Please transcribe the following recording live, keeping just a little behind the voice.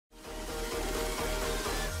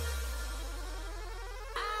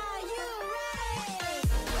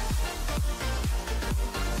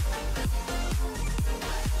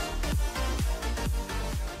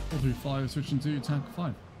STRP5 switching to tank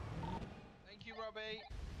 5. Thank you, Robbie.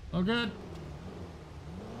 Oh, good.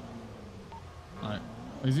 Alright.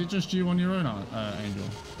 Is it just you on your own, Angel?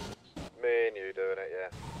 Me and you doing it,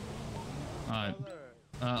 yeah. Alright.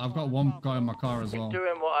 I've got one guy in my car as well.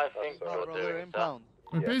 Doing what I think you're doing, sir.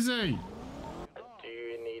 We're busy! Do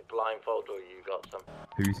you need blindfold or you got some?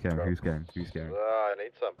 Who's game? Who's game? Who's game? I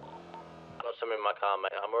need some. Got some in my car,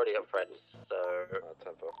 mate. I'm already at Fred's, so...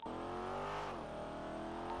 10-4.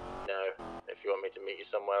 No, if you want me to meet you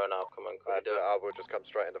somewhere and I'll come and quickly do it. I will just come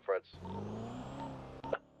straight into Fred's.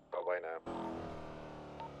 Got away now.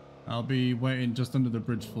 I'll be waiting just under the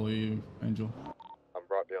bridge for you, Angel. I'm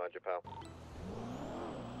right behind you, pal.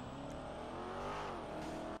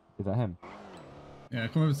 Is that him? Yeah,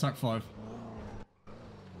 come over to tank 5.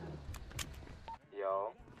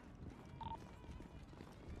 Yo.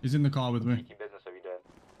 He's in the car with me. Making business every day.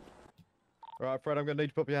 Right, Fred, I'm going to need you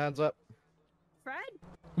to put your hands up. Fred?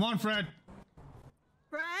 Come on, Fred!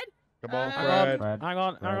 Fred? Come on, Fred. Hang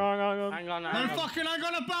on. No fucking hang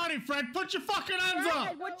on about it, Fred! Put your fucking hands up!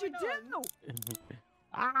 Fred, what'd you do?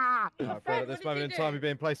 Right, Fred, at this moment in time, you're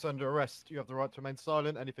being placed under arrest. You have the right to remain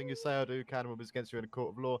silent. Anything you say or do can and will be against you in a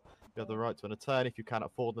court of law. You have the right to an attorney. If you cannot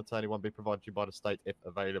afford an attorney, one be provided to you by the state if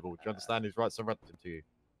available. Do you understand these rights are rented to you?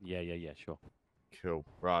 Yeah, sure. Cool.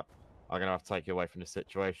 Right. I'm going to have to take you away from this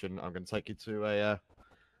situation. I'm going to take you to a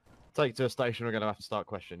station. We're going to have to start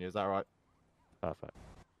questioning you. Is that right? Perfect.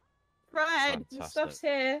 Fred, the stuff's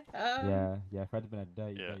here. Yeah, Fred's been a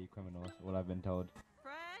dirty criminal, that's all I've been told.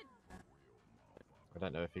 Fred? I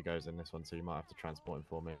don't know if he goes in this one, so you might have to transport him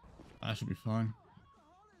for me. That should be fine.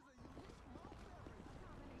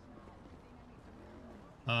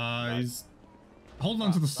 He's holding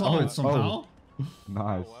on to the side somehow.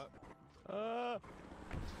 Nice.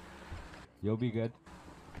 You'll be good.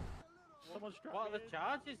 What are the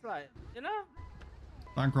charges like? You know?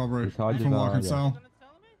 Bank robbery, The charges from what I are, can yeah. tell.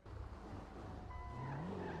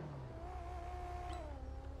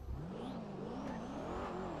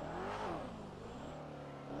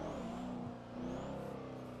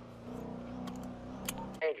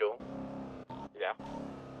 Angel, Yeah.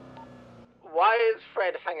 why is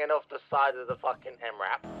Fred hanging off the side of the fucking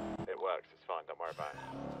M-Rap? It works. It's fine. Don't worry about it.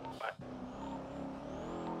 Right.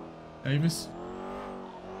 Davis,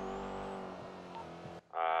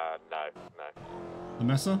 No. the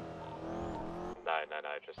messer. No.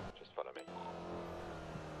 Just follow me.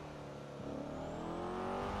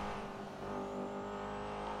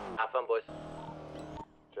 Have fun, boys.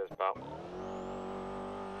 Cheers, pal.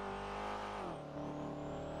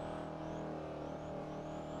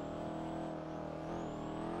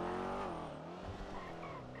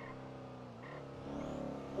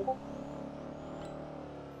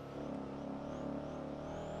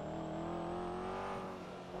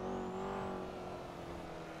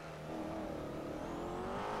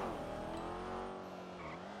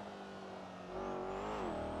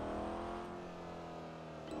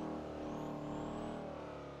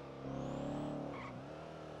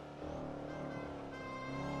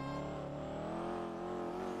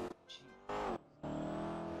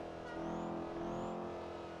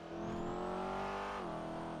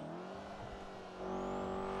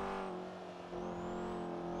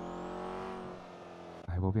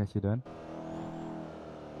 Hey, what are we actually doing?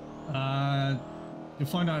 You'll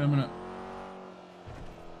find out in a minute.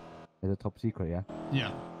 Is it top secret, yeah?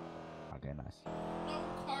 Yeah. Okay, nice.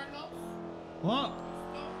 What?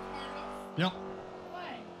 Yep.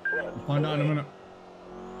 You'll find out in a minute.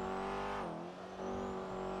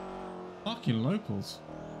 Fucking locals.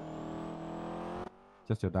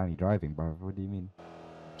 Just your Danny driving, bro. What do you mean?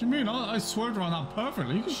 What do you mean? I swerved around that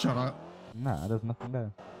perfectly. You can shut up. Nah, there's nothing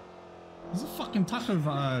there. There's a fucking taco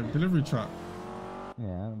delivery truck.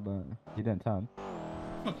 Yeah, but you didn't turn.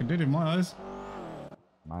 Fucking did in my eyes.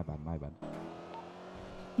 My bad.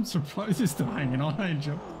 I'm surprised it's still hanging on,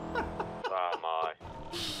 Angel. Oh my.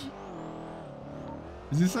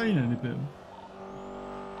 Is he saying anything?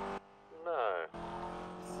 No.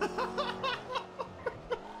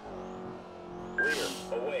 Clear.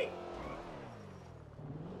 Away.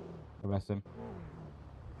 Arrest him.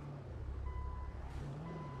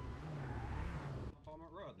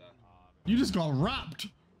 You just got wrapped.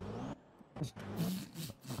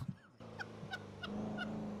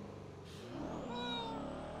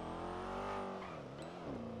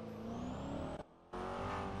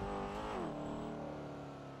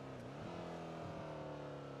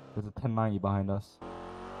 There's a 1090 behind us.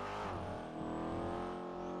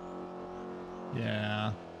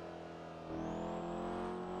 Yeah.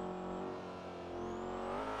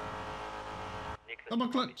 Double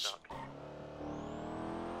clutch.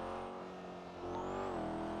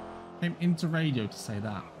 Came into radio to say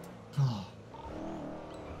that. God.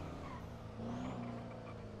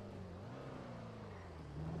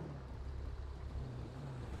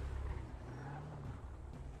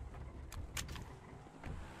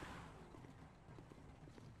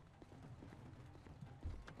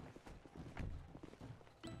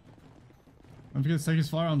 Don't forget to take his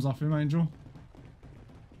firearms off him, Angel.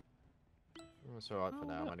 It's alright for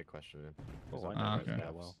now, I'm only questioning. Oh, I Ah, know okay. okay.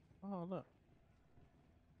 Well. Oh, look.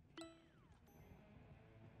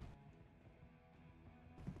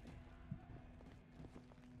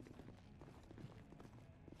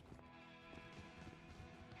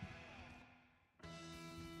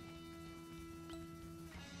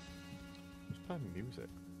 Just playing music.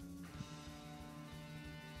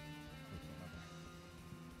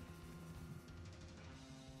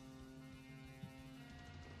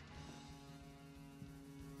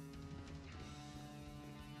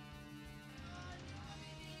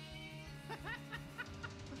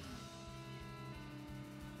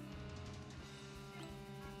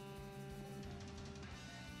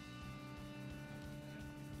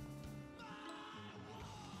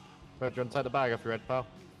 Fred, do you want to take the bag off your head, pal?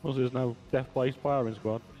 Also, there's no death place firing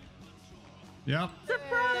squad. Yep.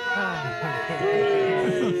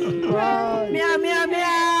 Meow, meow,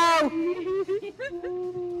 meow!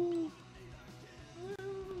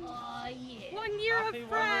 Oh yeah. 1 year of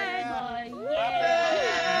Fred! Oh yeah.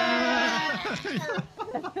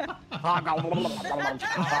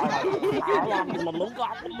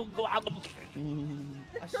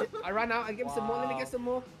 I ran out. I give him some more. Let me get some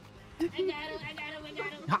more.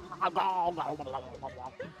 I got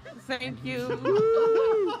him. Thank you.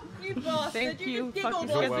 You bastard. Thank you. Just Fucking giggled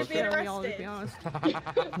scared while the shit out of me, I'll being be honest.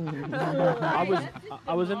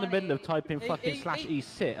 I was in the middle of typing fucking /e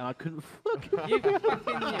sit and I couldn't fucking. You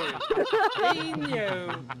fucking knew. He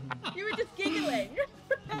knew. You were just giggling.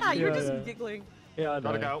 Yeah, you were Yeah, just yeah. giggling. Yeah, I know.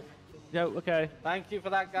 Gotta go. Yo, okay. Thank you for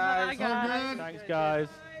that, guys. Bye, guys. Good. Thanks, guys.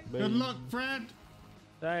 Good luck, Fred.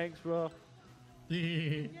 Thanks, bro.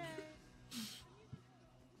 Yeah.